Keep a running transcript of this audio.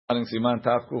Siman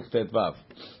Tav Kuf Tetvav.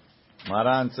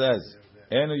 Maran says,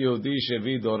 "Enu Yehudi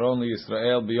shevi doron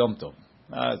liYisrael biyom tov."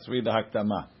 Let's read the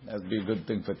Haktama. That'd be a good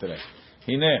thing for today.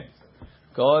 Hine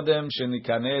kodem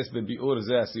shenikanes bebiur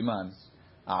ze siman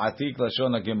aatik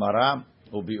lashon haGemara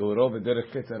ubiuro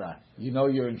v'derech ketera. You know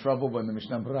you're in trouble when the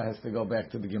Mishnah Berurah has to go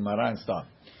back to the Gemara and start.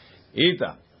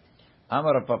 Ita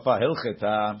Amar Papa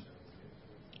Hilcheta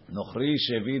Nochri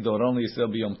shevi doron liYisrael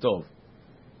biyom tov.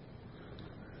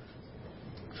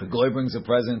 If a goy brings a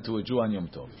present to a Jew on Yom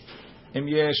Tov, im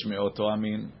yesh me'oto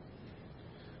amin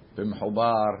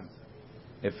b'mchubar,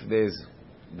 if there's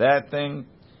that thing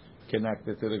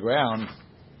connected to the ground,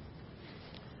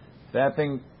 that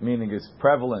thing meaning is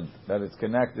prevalent, that it's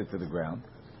connected to the ground,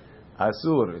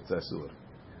 asur, it's asur.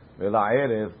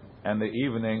 V'la'erev, and the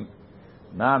evening,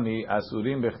 nami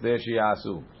asurim b'chdei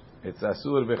shi'asu, it's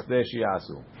asur b'chdei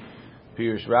shi'asu.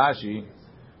 Pirush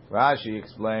Rashi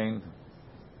explained,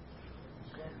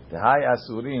 the Hai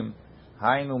Asurim,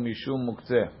 Hainu Mishum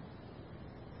Muktzeh.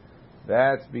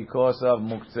 That's because of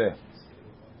Muktzeh.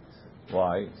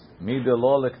 Why?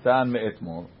 Midelo Lektan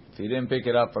Me'etmol. If he didn't pick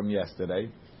it up from yesterday,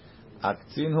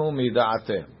 Aktinhu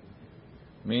Mida'ateh.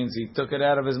 Means he took it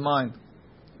out of his mind.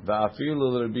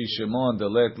 Va'afilu Rabbi Shimon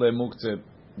Delet Le Muktzeh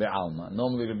Be'alma.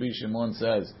 Normally Rabbi Shimon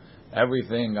says,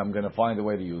 everything I'm going to find a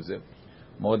way to use it.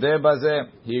 Modeh Bazeh,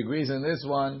 he agrees in this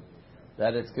one,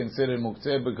 that it's considered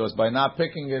muktzeh because by not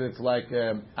picking it, it's like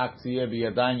aktziyeh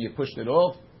biyadayim. You pushed it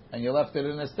off and you left it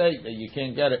in a state that you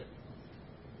can't get it.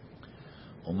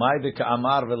 Umay de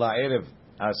ka'amar v'la'erev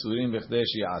asurim b'chdei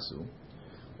shi'asu.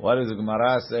 What does the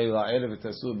Gemara say? La'erev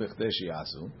v'tasur b'chdei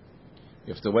shi'asu.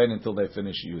 You have to wait until they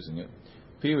finish using it.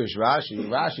 Pirush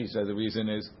Rashi says the reason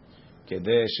is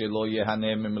kedei shelo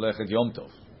yehaneh mimlechet Yom Tov.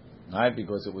 Right?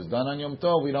 Because it was done on Yom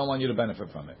Tov, we don't want you to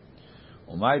benefit from it.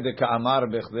 Umay de ka'amar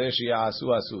b'chdei shi'asu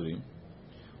asurim.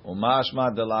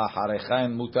 Umashma de la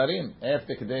harechain mutarim.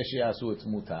 After k'dei shi'asu it's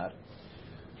mutar.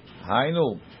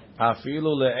 Hainu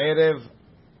afilu le'erev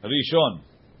rishon.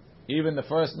 Even the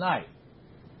first night.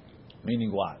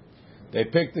 Meaning what? They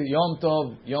picked the Yom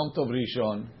Tov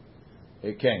Rishon.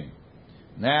 It came.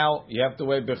 Now you have to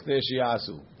wait b'chdei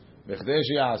shi'asu. B'chdei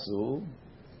shi'asu,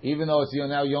 even though it's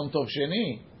now Yom Tov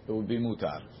Sheni, it would be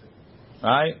mutar.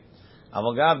 Right?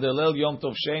 Avagav delel Yom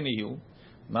Tov Sheni hu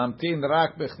mamtin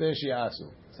rak b'chdei shi'asu.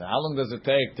 So how long does it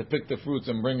take to pick the fruits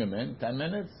and bring them in? 10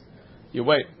 minutes. You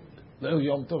wait. Lel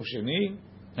Yom Tov Sheni,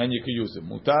 and you can use it.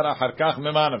 Mutar achar kach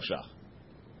mema nafshach.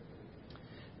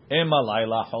 Ema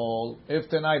layla hol. If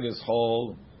tonight is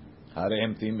hol, hare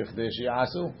emtim b'chdei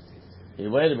shi'asu. He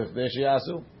waited b'chdei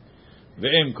shi'asu.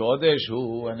 Ve'im kodesh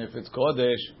hu, and if it's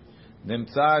kodesh,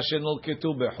 nimtza shenul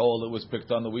ketu b'hol. It was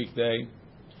picked on the weekday.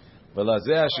 What's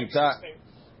that?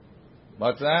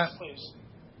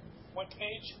 What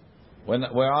page?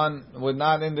 We're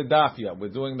not in the daf yet. We're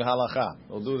doing the halacha.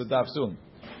 We'll do the daf soon.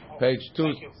 Page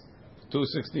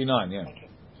 269. Yeah.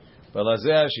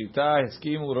 Velazeh shita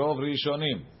hiskimu rov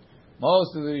rishonim.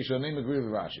 Most of the rishonim agree with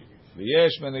Rashi.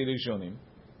 V'yesh many rishonim.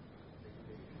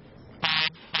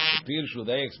 Pirshu,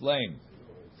 they explain.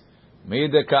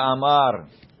 Mide ka'amar,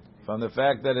 from the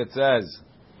fact that it says.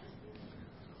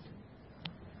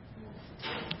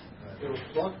 They were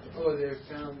plucked or they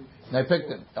found. They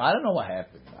picked it. I don't know what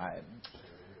happened.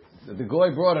 The goy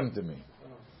brought him to me.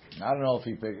 I don't know if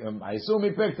he picked him. I assume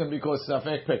he picked him because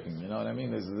Safek picked him. You know what I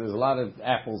mean? There's a lot of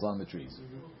apples on the trees,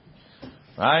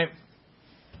 right?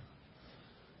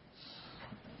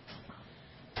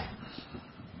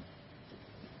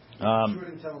 You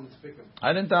didn't tell him to pick him.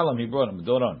 I didn't tell him. He brought him.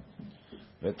 Doron.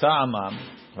 V'ta'amam,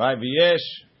 right? V'yesh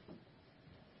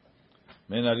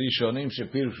min harishonim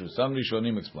shepirshu. Some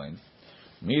rishonim explain.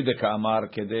 Mi de ka'amar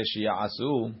kedei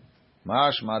shi'asu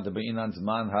mashma de be'inan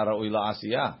zman hara'ui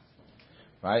la'asiyah.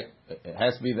 Right? It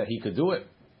has to be that he could do it.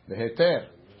 The heter.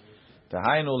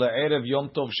 Tahainu le'erev Yom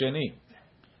Tov Sheni.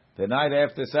 The night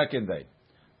after second day.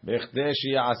 B'chdei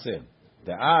shi'aseh.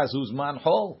 The az who's man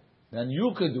hol. Then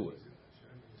you could do it.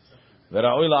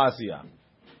 Vera'ui la'asiyah.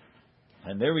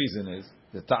 And their reason is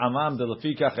the ta'amam de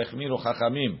lefikach echmiru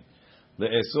chachamim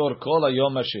le'esor kol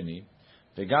hayom hasheni.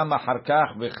 וגם אחר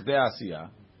כך בכדי עשייה,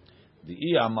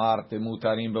 דאי אמרת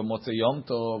מותרים במוצא יום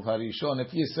טוב הראשון,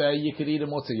 if you say you could eat a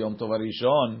מוצא יום טוב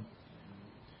הראשון,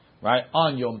 right,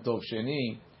 on יום טוב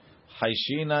שני,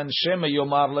 חיישינן שמא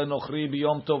יאמר לנוכרי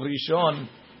ביום טוב ראשון,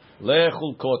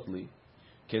 לאכול קוטלי,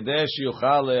 כדי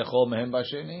שיוכל לאכול מהם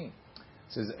בשני.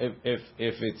 Says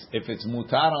if it's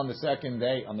mutar on the second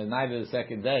day, on the night of the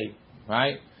second day,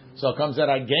 right, so it comes that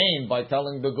I gain by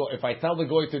telling the goy, if I tell the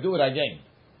goy to do it, I gain.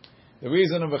 The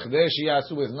reason of B'chdei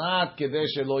shi'asu is not Kedei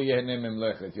shelo yehneh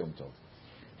mimlechet Yom Tov.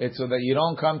 It's so that you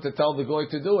don't come to tell the goy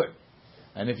to do it.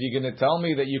 And if you're going to tell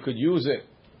me that you could use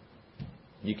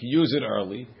it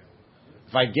early,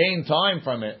 if I gain time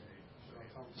from it,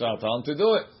 so I'll tell him to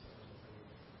do it.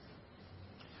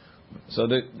 So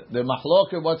the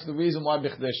mahloket, what's the reason why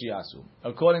b'chdesh yasu?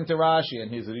 According to Rashi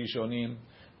and his Rishonim,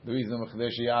 the reason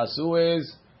b'chdesh yasu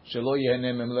is shelo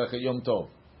yehenem memlechet Yom Tov.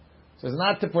 So it's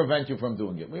not to prevent you from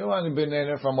doing it. We want to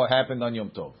benefit from what happened on Yom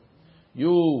Tov.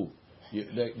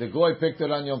 The goy picked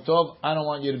it on Yom Tov. I don't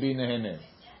want you to be nehenem.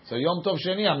 So Yom Tov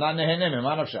Sheni, I'm not nehenem.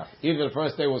 Emanavshach. Either the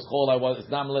first day was chol, it's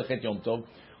not melechet Yom Tov,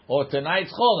 or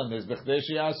tonight's chol and there's b'chdesh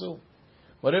yasu.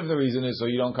 Whatever the reason is, so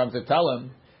you don't come to tell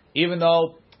him, even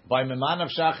though by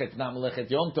Memanavshach it's not melechet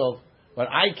Yom Tov, but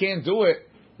I can't do it.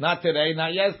 Not today,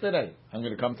 not yesterday. I'm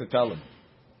going to come to tell him.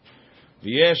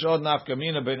 V'yesh od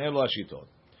nafkamina ben elu hashitot.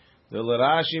 The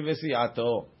Rashi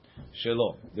v'siato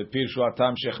shelo. The pirshu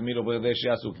atam shechmiru b'chdesh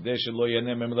yasu k'dei shelo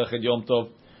yenem memlechet Yom Tov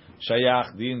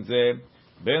shayach din ze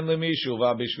ben lemishu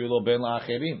v'bishvilo ben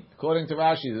la'acherim. According to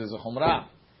Rashi, there's a chumrah.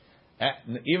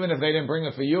 Even if they didn't bring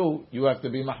it for you, you have to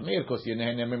be mahmir because you're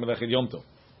nehenem memlechet Yom Tov.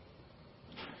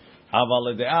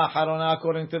 Aval le'de'ah harona,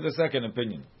 according to the second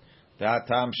opinion,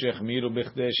 ta'atam shechmiru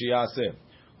b'chdesh yaseh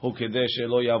hu k'dei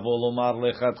shelo yavo lomar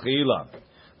lechatchila.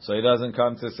 So he doesn't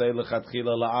come to say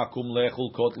lechatchila la'akum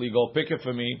lechul kotli, go pick it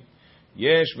for me.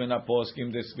 Yesh min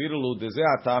haposkim desvirulu dezeh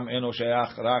atam eno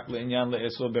shayach rak le'inyan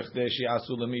le'eso b'chdesh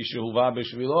yasu lemi shehuva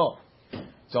b'shvilo.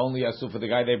 It's only yasu for the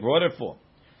guy they brought it for.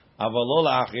 Avalo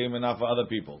la'achim, enough for other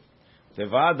people.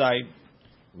 Tevadai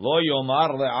lo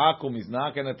yomar le'akum, he's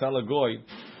not going to tell a goy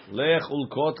lech ul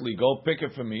kotli, go pick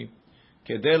it for me.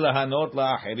 Kedei lehanot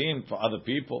la'achirim, for other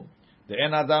people.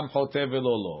 De'en adam chotev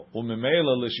velo lo.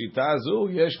 U'memela l'shita zu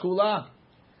yesh kula.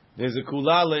 There's a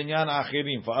kula le'inyan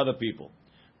achirim, for other people.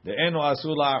 De'enu asu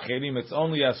la'achirim, it's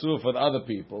only asu for the other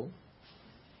people.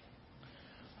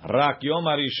 Rak yom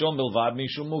harishon bilvad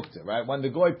mishum muktzeh. Right? When the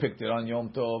goy picked it on Yom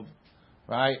Tov,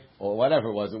 right? Or whatever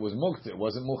it was muktzeh. It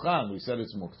wasn't muchan. We said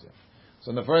it's muktzeh.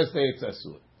 So on the first day it's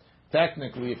asur.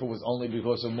 Technically, if it was only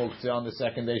because of muktzeh, on the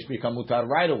second day it should become mutar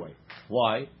right away.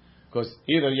 Why? Because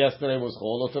either yesterday was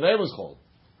chol or today was chol,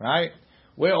 right?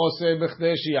 We're also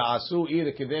b'chdesh yasu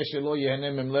either kedei shelo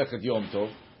yehenem memlechet Yom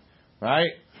Tov,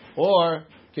 right? Or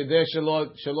kedei shelo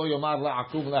yomar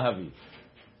la'akum lahavi. It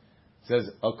says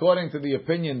according to the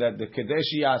opinion that the kedei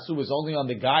yasu is only on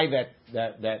the guy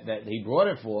that he brought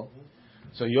it for.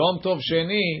 So Yom Tov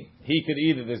Sheni he could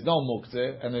either there's no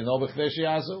muktzeh and there's no b'chdesh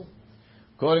yasu.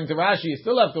 According to Rashi, you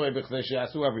still have to wait b'chdesh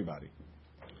yasu everybody.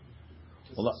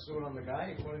 On the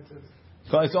guy, according to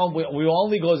so we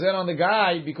only goes in on the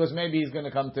guy because maybe he's going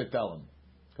to come to tell him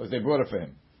because they brought it for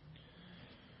him,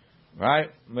 right?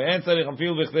 Ve'en tzarich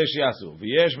amfil b'chdesh yasu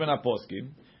v'yesh ben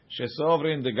haposkim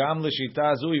shesovrin degam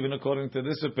l'shita zu, even according to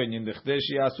this opinion,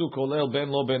 b'chdesh yasu kolel ben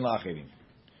lo ben la'achirim.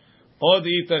 Od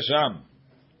ita sham.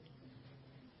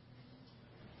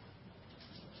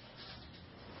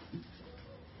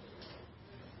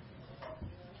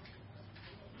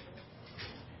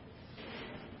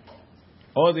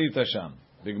 Od itasham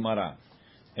bigmara.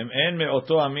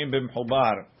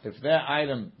 If that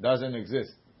item doesn't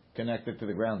exist connected to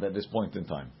the ground at this point in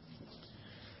time,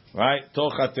 right?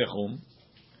 Tochat techum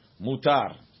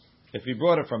mutar. If he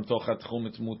brought it from tochat techum,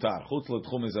 it's mutar. Chutz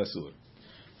letchum is asur.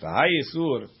 V'hay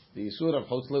yisur, the yisur of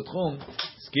chutz letchum,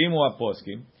 skimu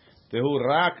aposkim tehu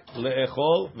rak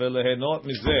leechol velehenot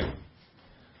mizeh.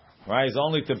 Right? It's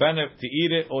only to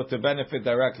eat it or to benefit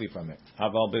directly from it.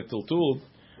 Aval betultul.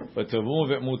 But to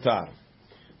move it mutar.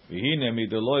 V'hine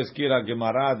midelo eskira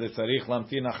gemara de tzarich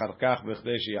lamtin achar kach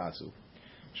b'chdei sheyasu.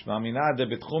 Shmamina de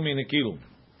betchum yinekilu.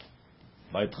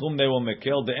 By tchum they will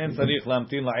mekel de en tzarich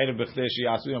lamtin la'erev b'chdei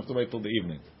sheyasu. You have to wait till the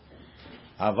evening.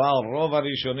 Aval rov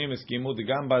harishonim eskimu de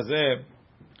gam bazeh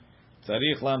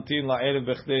tzarich lamtin la'erev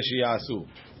b'chdei sheyasu.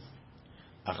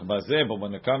 Ach bazeh, but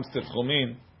when it comes to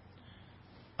tchumin,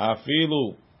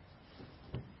 afilu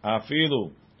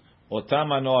Otam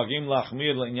hanoagim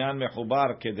lachmir l'inyan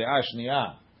mechubar kedea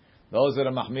shniya. Those that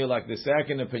are mahmir like the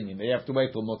second opinion, they have to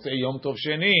wait till Motzei Yom Tov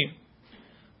Sheni,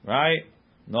 right?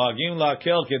 Noagim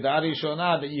lakel kedea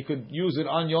rishona, that you could use it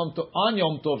on Yom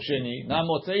Tov Sheni, not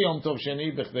Motzei Yom Tov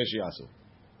Sheni b'chdesh yasu.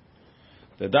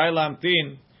 The dai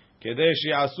lamtin kedesh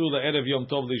yasu le'erev Yom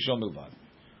Tov l'ishon bilvad.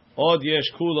 Od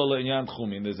yesh kula l'inyan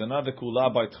tchumin. There's another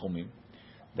kula by tchumin.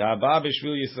 The haba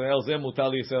b'shvil Yisrael zeh mutar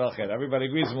l'Yisrael acher. Everybody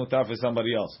agrees mutar for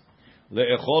somebody else.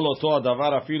 Le'echol oto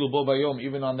adavar afilu bo bayom,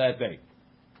 even on that day.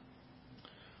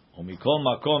 Umikol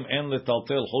makom en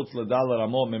letaltel chutz ledal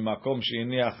ramo mimakom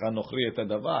sheiniach hanochri et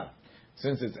hadavar.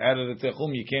 Since it's added to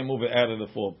techum, you can't move it out of the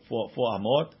four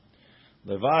amot.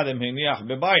 Levadim hiniach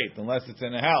bebayit, unless it's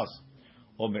in a house.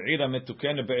 Or be'ira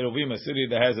metukene be'eruvim, a city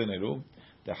that has an eruv.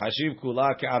 תחשיב כולה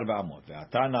כארבע אמות.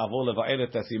 ועתה נעבור לבאר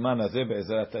את הסימן הזה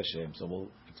בעזרת השם. So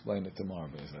we'll explain it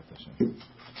tomorrow בעזרת השם.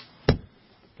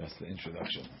 That's the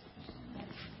introduction.